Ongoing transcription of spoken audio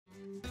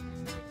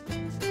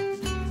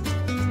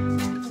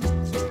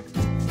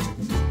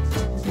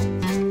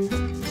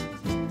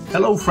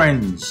Hello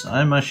friends,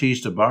 I'm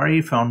Ashish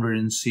Dabari, founder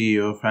and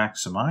CEO of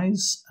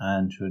Maximize,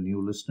 and to our new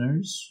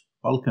listeners,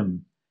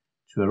 welcome.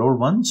 To our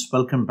old ones,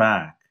 welcome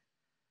back.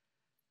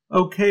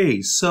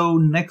 Okay, so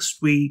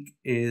next week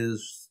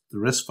is the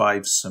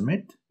RISC-V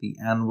Summit, the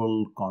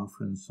annual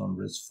conference on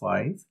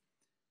RISC-V,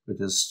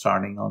 which is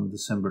starting on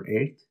December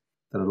 8th.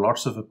 There are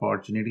lots of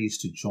opportunities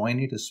to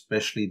join it,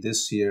 especially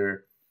this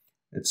year.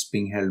 It's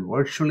being held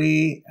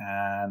virtually,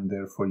 and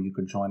therefore you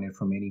could join it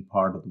from any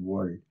part of the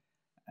world.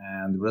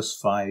 And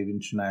RISC-V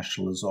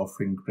International is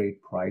offering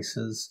great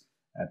prices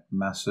at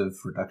massive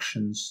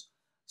reductions.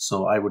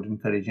 So I would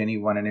encourage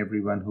anyone and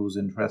everyone who's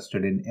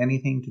interested in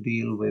anything to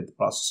deal with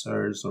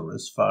processors or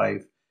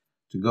RISC-V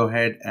to go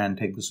ahead and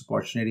take this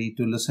opportunity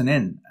to listen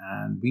in.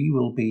 And we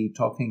will be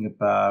talking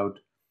about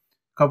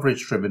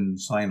coverage-driven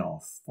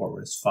sign-off for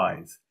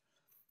RISC-V.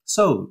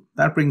 So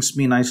that brings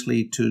me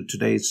nicely to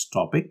today's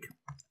topic.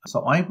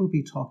 So I will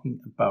be talking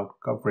about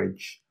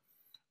coverage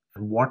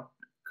and what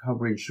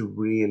coverage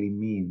really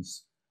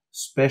means,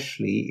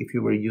 especially if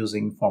you were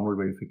using formal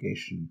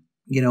verification.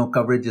 You know,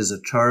 coverage is a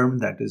term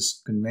that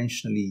is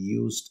conventionally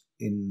used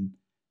in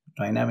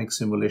dynamic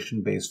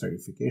simulation-based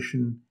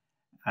verification,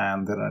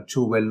 and there are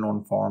two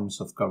well-known forms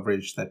of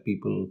coverage that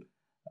people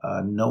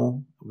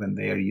know when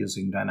they are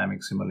using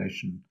dynamic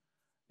simulation,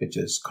 which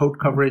is code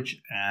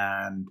coverage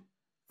and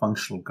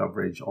functional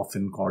coverage,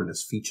 often called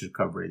as feature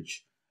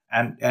coverage.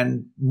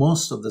 And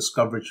most of this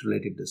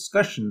coverage-related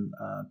discussion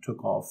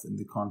took off in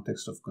the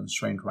context of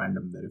constrained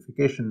random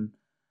verification,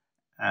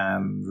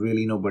 and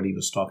really nobody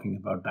was talking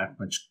about that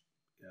much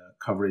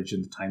coverage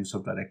in the times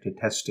of directed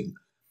testing.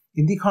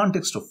 In the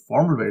context of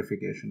formal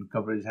verification,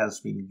 coverage has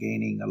been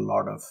gaining a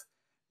lot of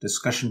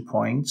discussion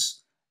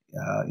points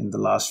in the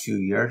last few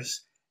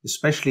years,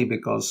 especially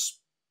because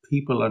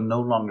people are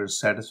no longer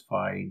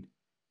satisfied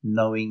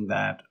knowing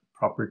that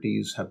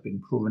properties have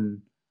been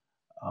proven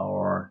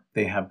or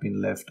they have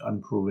been left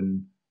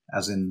unproven,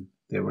 as in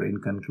they were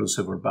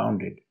inconclusive or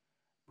bounded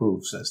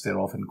proofs, as they're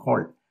often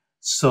called.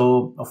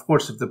 So, of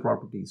course, if the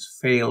properties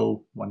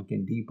fail, one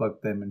can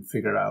debug them and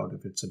figure out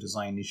if it's a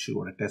design issue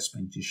or a test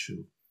bench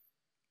issue,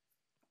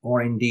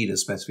 or indeed a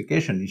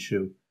specification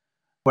issue.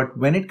 But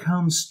when it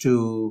comes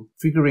to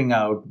figuring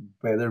out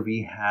whether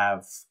we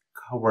have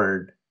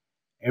covered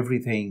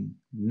everything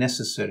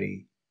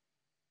necessary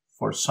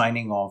for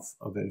signing off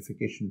a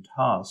verification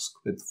task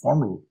with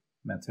formal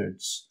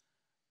methods,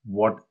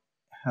 what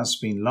has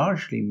been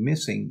largely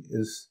missing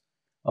is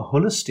a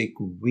holistic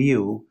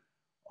view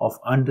of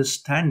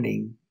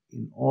understanding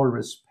in all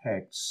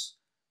respects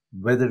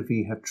whether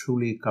we have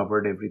truly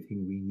covered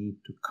everything we need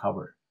to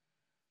cover.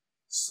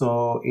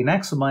 So in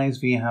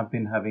Maximize, we have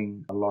been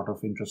having a lot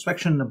of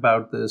introspection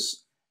about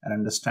this and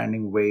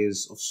understanding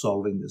ways of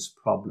solving this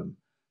problem.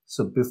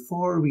 So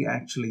before we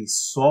actually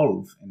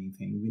solve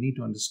anything, we need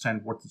to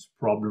understand what this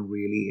problem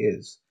really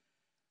is.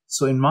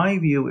 So in my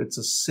view, it's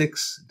a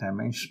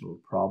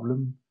 6-dimensional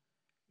problem.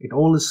 It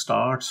all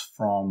starts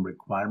from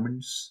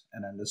requirements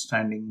and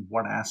understanding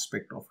what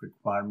aspect of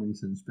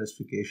requirements and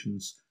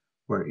specifications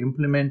were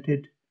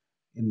implemented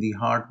in the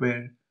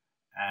hardware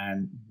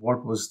and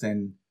what was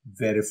then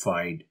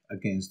verified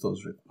against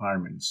those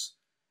requirements.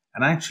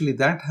 And actually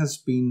that has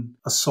been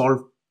a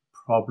solved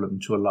problem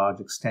to a large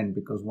extent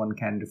because one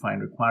can define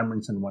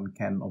requirements and one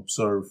can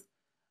observe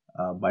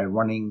by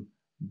running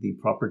the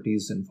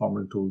properties in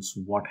formal tools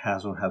what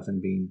has or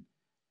hasn't been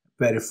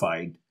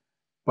verified.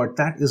 But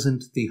that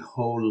isn't the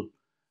whole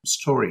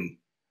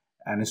story.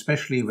 And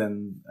especially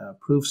when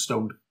proofs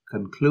don't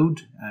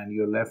conclude and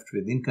you're left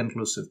with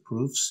inconclusive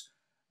proofs,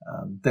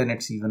 then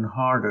it's even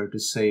harder to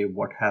say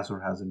what has or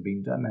hasn't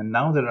been done. And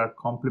now there are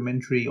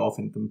complementary,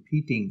 often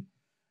competing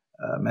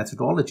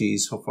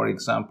methodologies. So for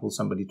example,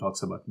 somebody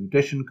talks about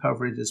mutation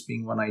coverage as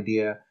being one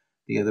idea.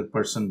 The other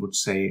person would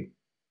say,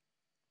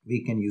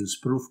 we can use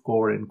proof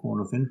core and cone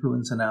of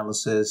influence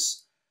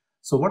analysis.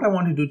 So what I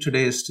want to do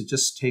today is to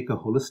just take a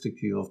holistic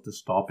view of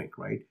this topic,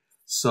 right?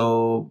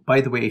 So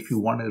by the way, if you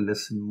want to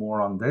listen more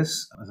on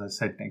this, as I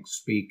said,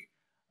 next week,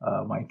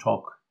 my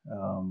talk,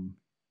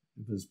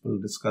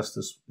 we'll discuss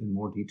this in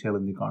more detail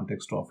in the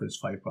context of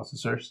RISC-V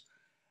processors.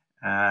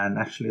 And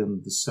actually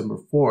on December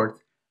 4th,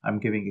 I'm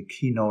giving a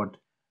keynote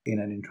in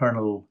an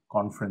internal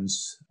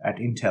conference at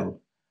Intel.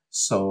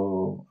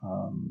 So,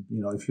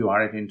 if you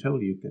are at Intel,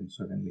 you can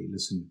certainly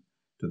listen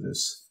to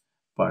this.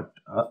 But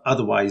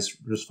otherwise,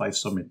 RISC-V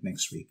Summit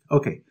next week.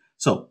 Okay,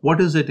 so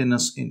what is it in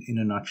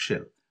a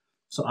nutshell?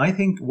 So I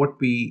think what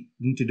we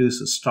need to do is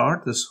to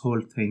start this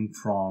whole thing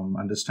from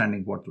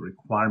understanding what the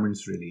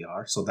requirements really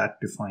are. So that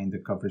define the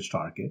coverage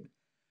target.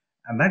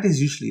 And that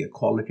is usually a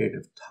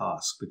qualitative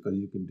task because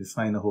you can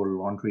define a whole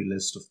laundry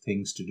list of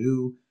things to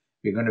do.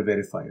 We're going to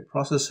verify a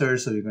processor,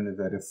 so we're going to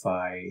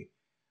verify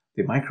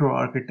the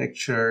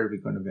microarchitecture,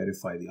 we're going to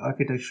verify the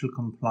architectural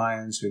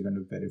compliance, we're going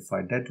to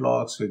verify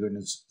deadlocks, we're going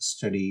to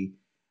study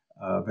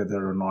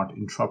whether or not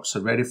interrupts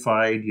are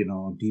verified,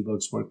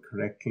 debugs work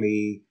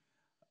correctly,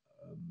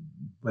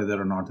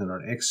 whether or not there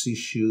are X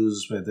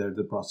issues, whether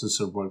the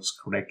processor works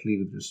correctly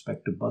with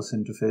respect to bus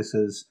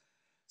interfaces.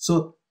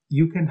 So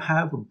you can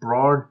have a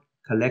broad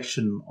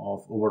collection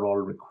of overall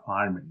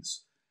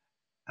requirements.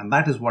 And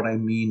that is what I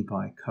mean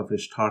by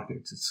coverage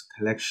targets. It's a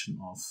collection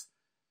of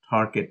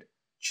target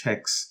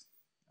checks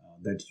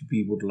that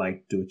we would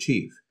like to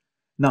achieve.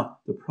 Now,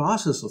 the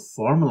process of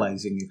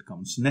formalizing it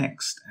comes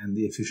next, and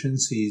the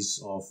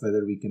efficiencies of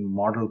whether we can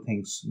model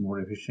things more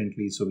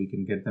efficiently so we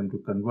can get them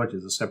to converge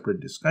is a separate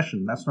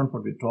discussion. That's not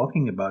what we're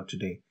talking about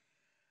today.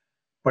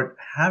 But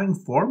having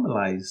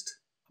formalized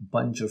a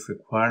bunch of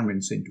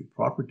requirements into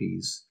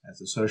properties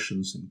as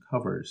assertions and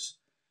covers,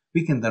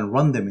 we can then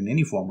run them in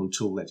any formal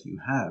tool that you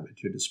have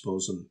at your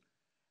disposal.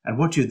 And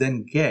what you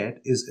then get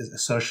is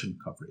assertion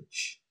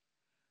coverage.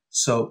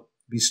 So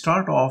we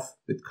start off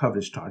with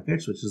coverage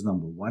targets, which is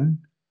number one.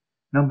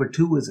 Number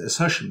two is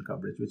assertion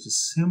coverage, which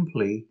is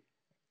simply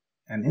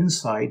an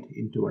insight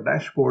into a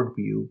dashboard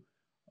view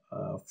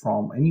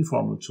from any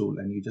formal tool,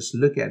 and you just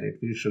look at it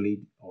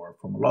visually or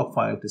from a log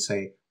file to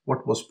say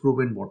what was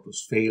proven, what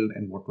was failed,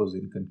 and what was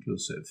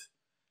inconclusive.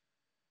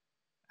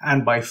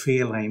 And by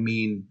fail, I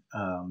mean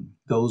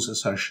those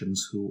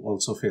assertions who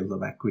also fail the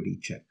vacuity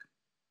check.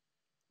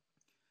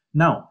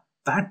 Now,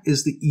 that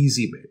is the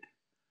easy bit.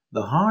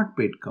 The hard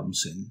bit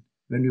comes in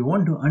when we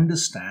want to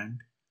understand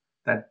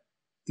that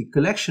the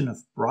collection of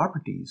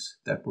properties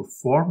that were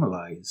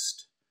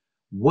formalized,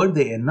 were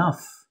they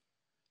enough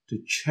to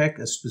check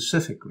a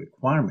specific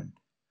requirement?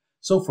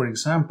 So, for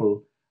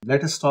example,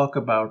 let us talk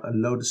about a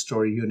load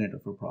store unit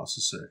of a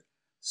processor.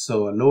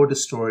 So a load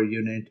store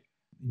unit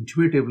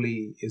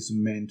intuitively is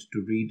meant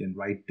to read and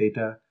write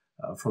data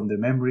from the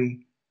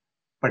memory,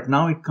 but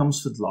now it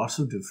comes with lots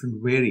of different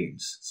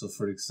variants. So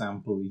for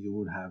example, you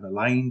would have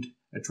aligned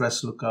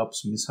address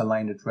lookups,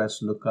 misaligned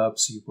address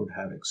lookups, you could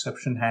have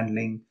exception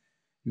handling.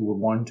 You would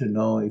want to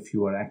know if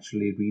you are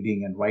actually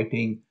reading and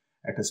writing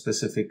at a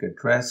specific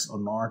address or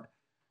not.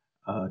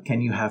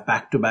 Can you have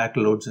back-to-back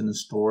loads in the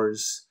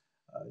stores?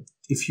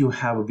 If you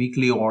have a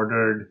weekly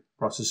ordered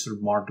processor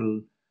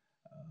model,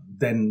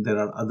 then there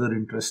are other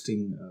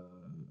interesting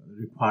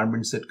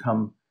requirements that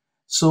come.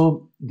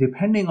 So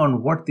depending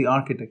on what the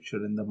architecture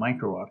and the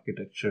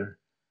microarchitecture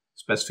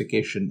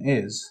specification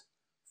is,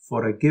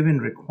 for a given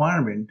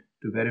requirement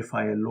to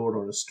verify a load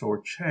or a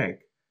store check,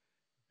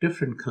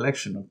 different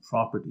collection of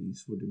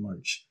properties would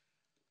emerge.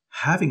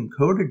 Having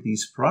coded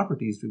these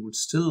properties, we would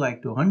still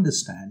like to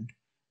understand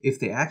if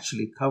they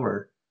actually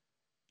cover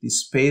the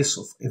space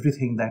of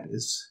everything that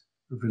is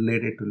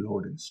related to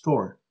load and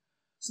store.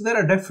 So there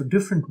are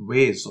different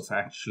ways of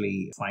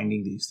actually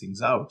finding these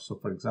things out. So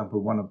for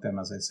example, one of them,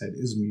 as I said,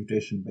 is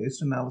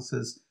mutation-based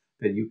analysis,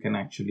 that you can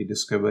actually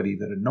discover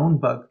either a known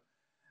bug,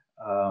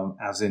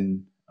 as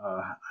in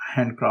a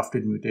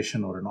handcrafted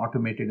mutation or an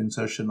automated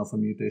insertion of a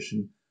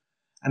mutation.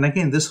 And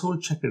again, this whole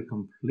checker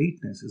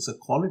completeness is a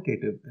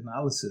qualitative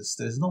analysis.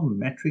 There's no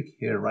metric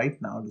here right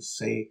now to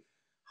say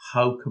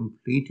how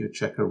complete your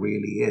checker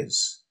really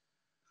is.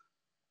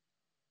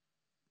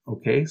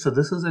 Okay, so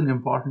this is an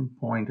important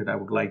point that I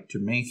would like to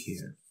make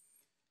here.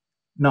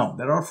 Now,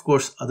 there are, of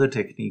course, other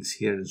techniques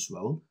here as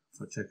well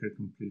for checker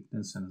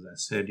completeness. And as I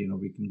said,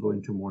 we can go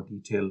into more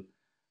detail.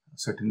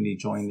 Certainly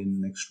join in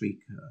next week,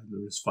 the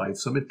RISC-V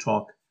Summit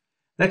talk.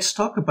 Let's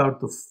talk about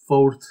the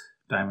fourth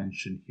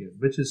dimension here,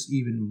 which is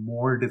even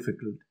more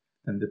difficult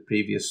than the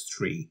previous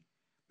three.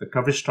 The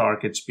coverage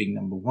targets being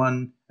number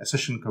one,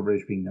 assertion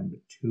coverage being number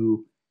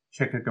two,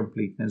 checker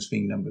completeness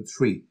being number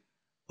three.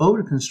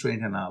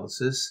 Over-constraint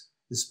analysis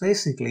is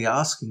basically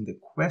asking the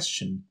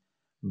question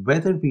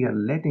whether we are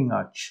letting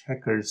our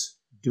checkers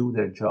do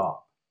their job.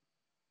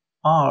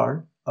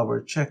 Are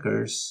our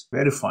checkers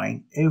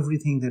verifying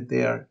everything that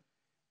they are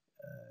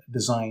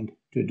designed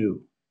to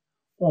do?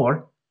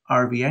 Or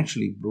are we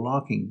actually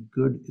blocking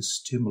good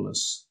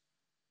stimulus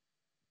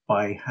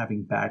by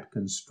having bad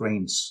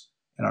constraints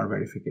in our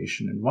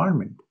verification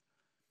environment?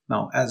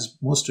 Now, as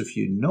most of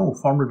you know,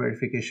 formal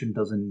verification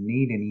doesn't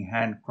need any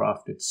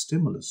handcrafted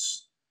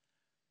stimulus.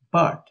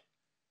 But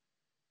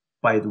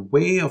by the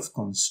way of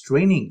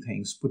constraining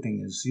things,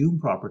 putting assume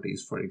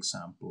properties, for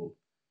example,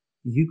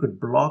 you could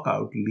block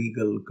out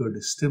legal good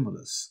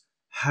stimulus.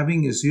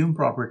 Having assume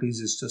properties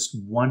is just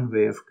one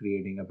way of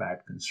creating a bad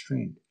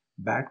constraint.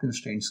 Bad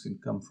constraints can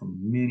come from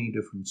many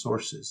different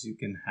sources. You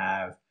can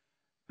have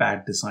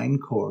bad design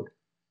code,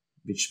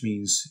 which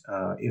means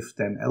if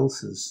then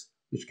else's,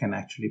 which can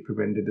actually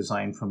prevent the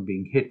design from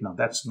being hit. Now,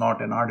 that's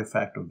not an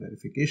artifact of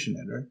verification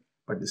error,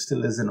 but it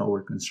still is an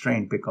over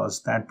constraint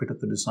because that bit of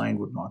the design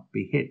would not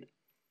be hit.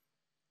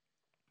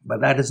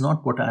 But that is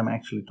not what I'm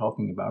actually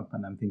talking about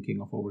when I'm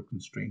thinking of over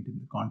constraint in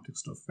the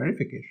context of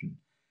verification.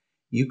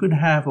 You could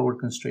have over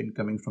constraint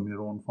coming from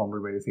your own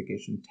formal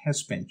verification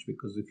test bench,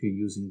 because if you're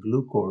using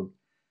glue code,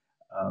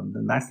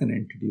 then that can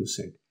introduce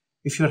it.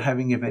 If you're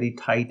having a very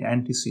tight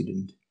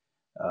antecedent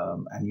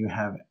and you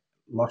have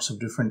lots of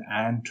different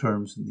and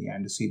terms in the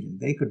antecedent,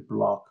 they could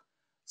block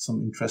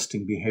some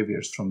interesting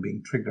behaviors from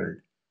being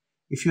triggered.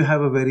 If you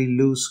have a very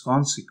loose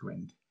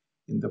consequent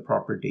in the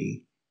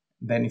property,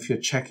 then if you're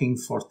checking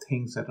for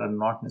things that are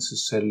not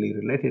necessarily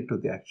related to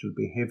the actual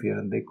behavior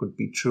and they could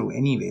be true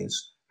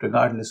anyways,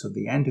 regardless of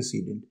the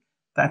antecedent,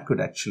 that could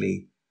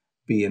actually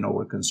be an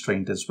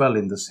overconstraint as well,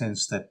 in the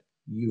sense that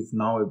you've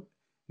now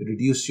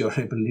reduced your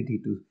ability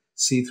to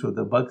see through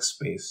the bug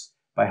space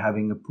by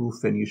having a proof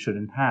when you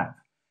shouldn't have.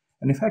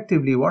 And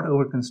effectively, what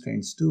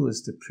overconstraints do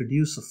is they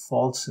produce a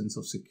false sense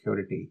of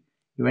security.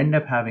 You end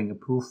up having a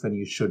proof when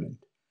you shouldn't,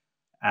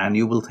 and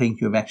you will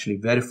think you've actually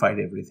verified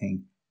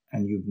everything,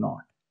 and you've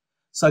not.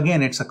 So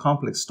again, it's a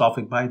complex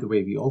topic. By the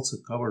way, we also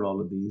covered all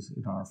of these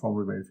in our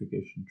formal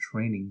verification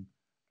training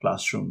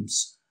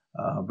classrooms,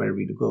 where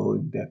we go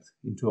in depth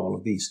into all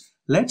of these.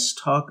 Let's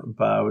talk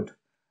about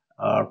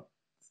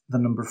the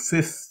number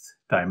 5th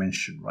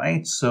dimension,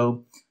 right?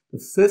 So the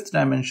 5th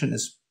dimension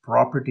is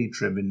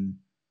property-driven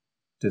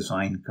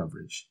design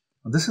coverage.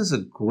 Now, this is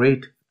a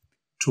great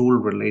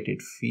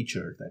tool-related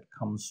feature that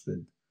comes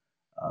with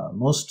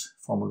most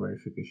formal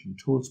verification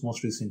tools.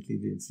 Most recently,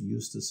 we've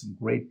used this in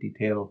great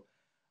detail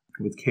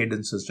with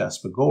Cadence's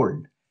Jasper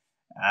Gold,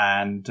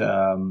 and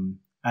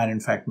in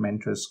fact,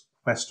 Mentor's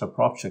Quest or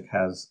PropCheck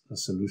has a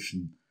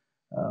solution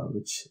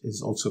which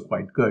is also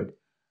quite good.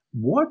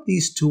 What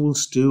these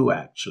tools do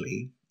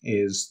actually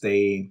is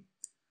they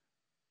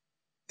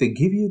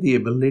give you the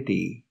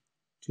ability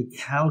to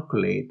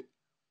calculate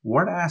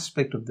what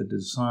aspect of the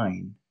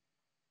design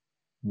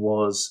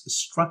was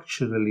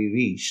structurally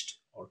reached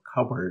or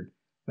covered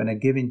when a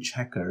given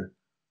checker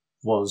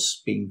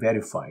was being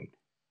verified.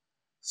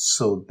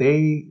 So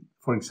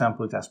for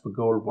example, Jasper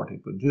Gold, what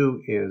it would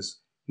do is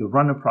you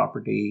run a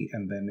property,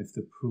 and then if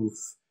the proof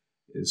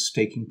is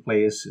taking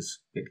place, it's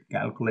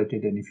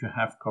calculated, and if you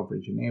have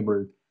coverage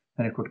enabled,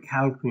 then it would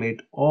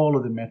calculate all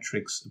of the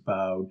metrics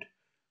about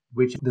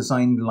which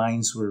design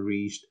lines were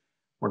reached,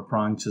 what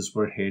branches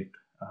were hit,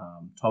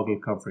 toggle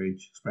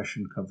coverage,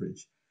 expression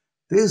coverage.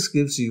 This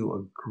gives you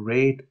a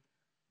great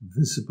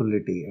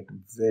visibility at a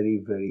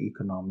very, very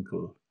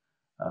economical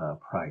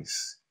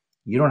price.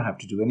 You don't have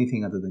to do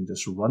anything other than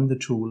just run the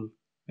tool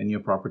when your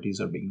properties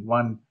are being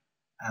run,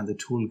 and the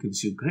tool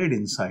gives you great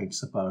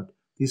insights about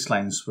these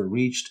lines were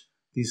reached,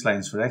 these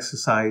lines were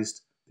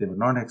exercised, they were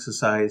not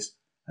exercised,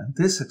 and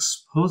this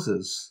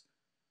exposes,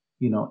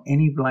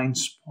 any blind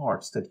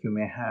spots that you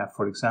may have.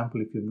 For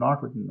example, if you've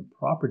not written a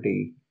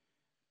property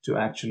to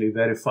actually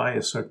verify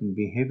a certain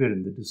behavior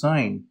in the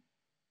design,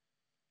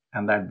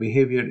 and that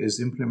behavior is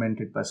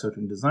implemented by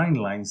certain design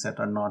lines that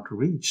are not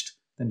reached,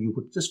 then you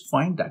would just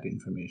find that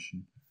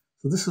information.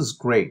 So this is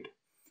great.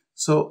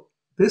 So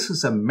this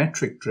is a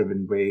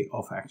metric-driven way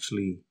of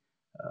actually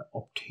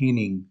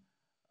obtaining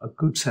a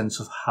good sense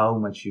of how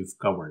much you've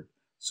covered.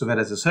 So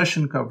whereas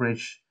assertion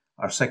coverage,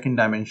 our 2nd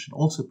dimension,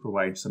 also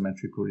provides a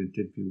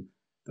metric-oriented view,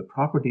 the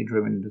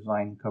property-driven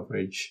design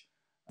coverage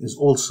is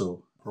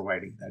also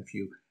providing that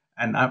view.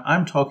 And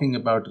I'm talking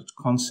about a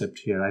concept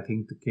here. I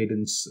think the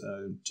Cadence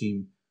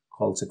team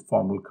calls it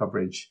formal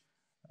coverage,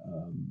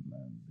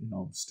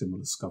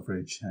 stimulus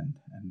coverage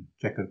and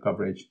checker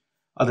coverage.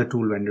 Other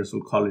tool vendors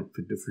will call it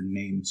with different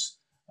names,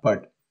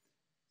 but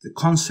the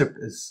concept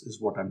is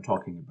what I'm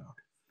talking about.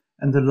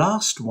 And the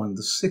last one,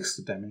 the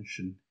 6th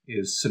dimension,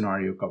 is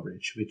scenario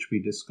coverage, which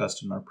we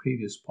discussed in our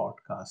previous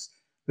podcast,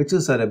 which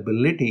is that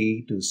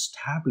ability to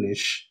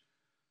establish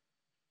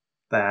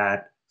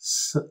that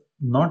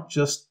not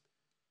just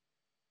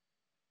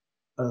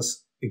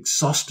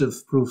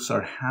exhaustive proofs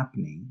are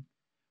happening,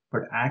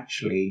 but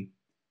actually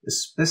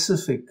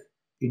specific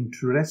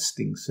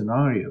interesting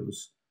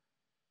scenarios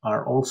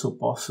are also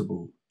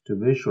possible to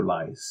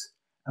visualize,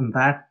 and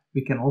that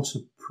we can also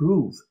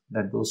prove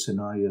that those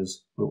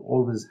scenarios will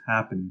always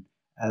happen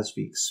as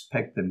we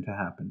expect them to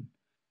happen.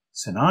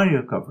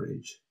 Scenario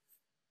coverage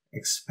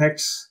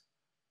expects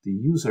the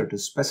user to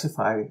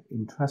specify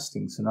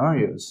interesting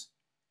scenarios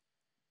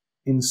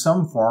in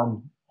some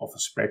form of a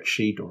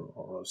spreadsheet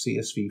or a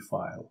CSV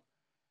file.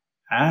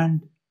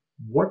 And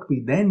what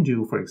we then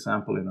do, for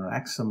example, in our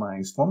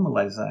Aximize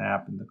Formalizer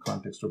app in the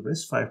context of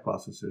RISC-V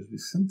processors, we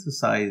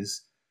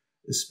synthesize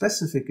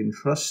specific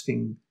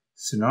interesting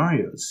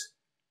scenarios,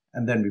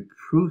 and then we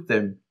prove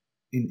them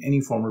in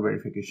any formal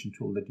verification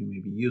tool that you may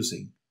be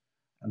using.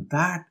 And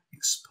that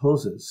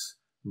exposes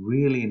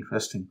really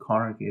interesting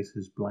corner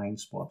cases, blind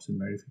spots in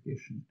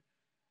verification.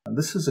 And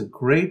this is a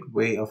great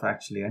way of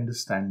actually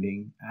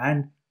understanding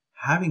and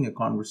having a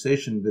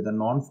conversation with a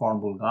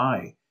non-formal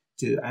guy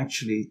to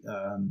actually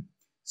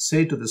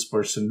say to this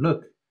person,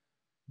 look,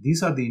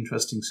 these are the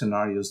interesting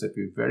scenarios that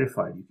we've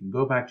verified. You can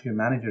go back to your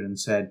manager and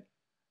said,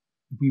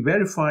 we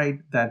verified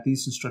that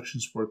these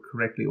instructions work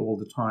correctly all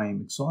the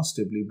time,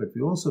 exhaustively, but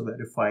we also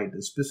verified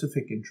the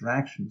specific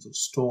interactions of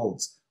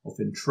stalls, of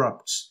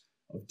interrupts,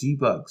 of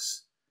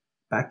debugs,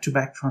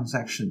 back-to-back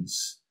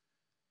transactions.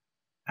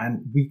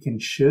 And we can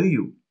show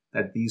you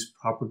that these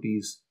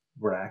properties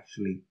were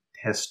actually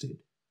tested.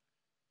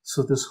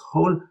 So this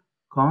whole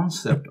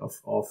concept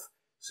of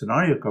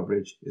scenario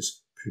coverage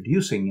is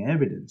producing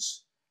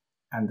evidence,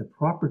 and the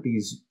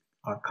properties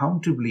are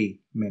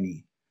countably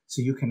many.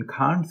 So you can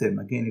count them.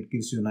 Again, it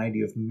gives you an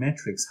idea of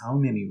metrics, how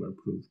many were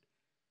proved.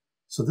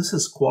 So this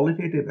is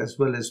qualitative as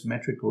well as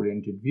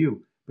metric-oriented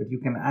view, but you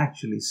can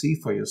actually see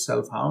for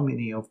yourself how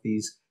many of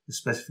these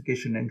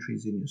specification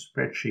entries in your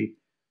spreadsheet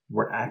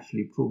were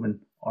actually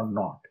proven or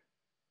not.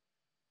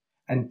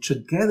 And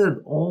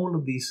together, all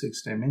of these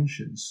 6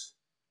 dimensions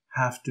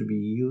have to be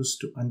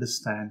used to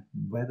understand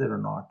whether or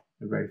not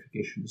the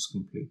verification is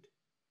complete.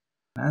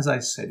 As I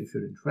said, if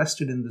you're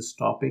interested in this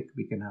topic,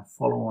 we can have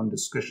follow-on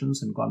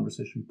discussions and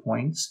conversation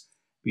points.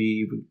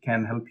 We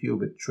can help you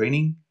with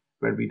training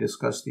where we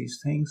discuss these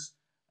things.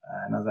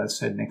 And as I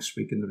said, next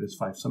week in the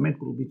RISC-V Summit,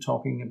 we'll be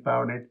talking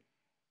about it.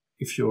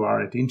 If you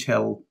are at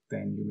Intel,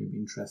 then you may be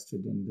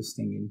interested in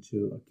listening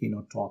into a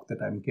keynote talk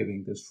that I'm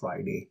giving this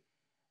Friday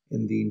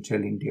in the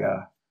Intel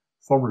India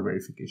Formal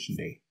Verification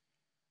Day.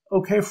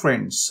 Okay,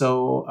 friends,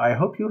 so I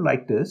hope you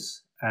like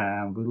this,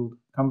 and we'll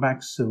come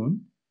back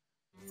soon.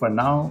 For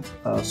now,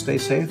 stay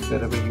safe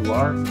wherever you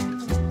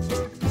are.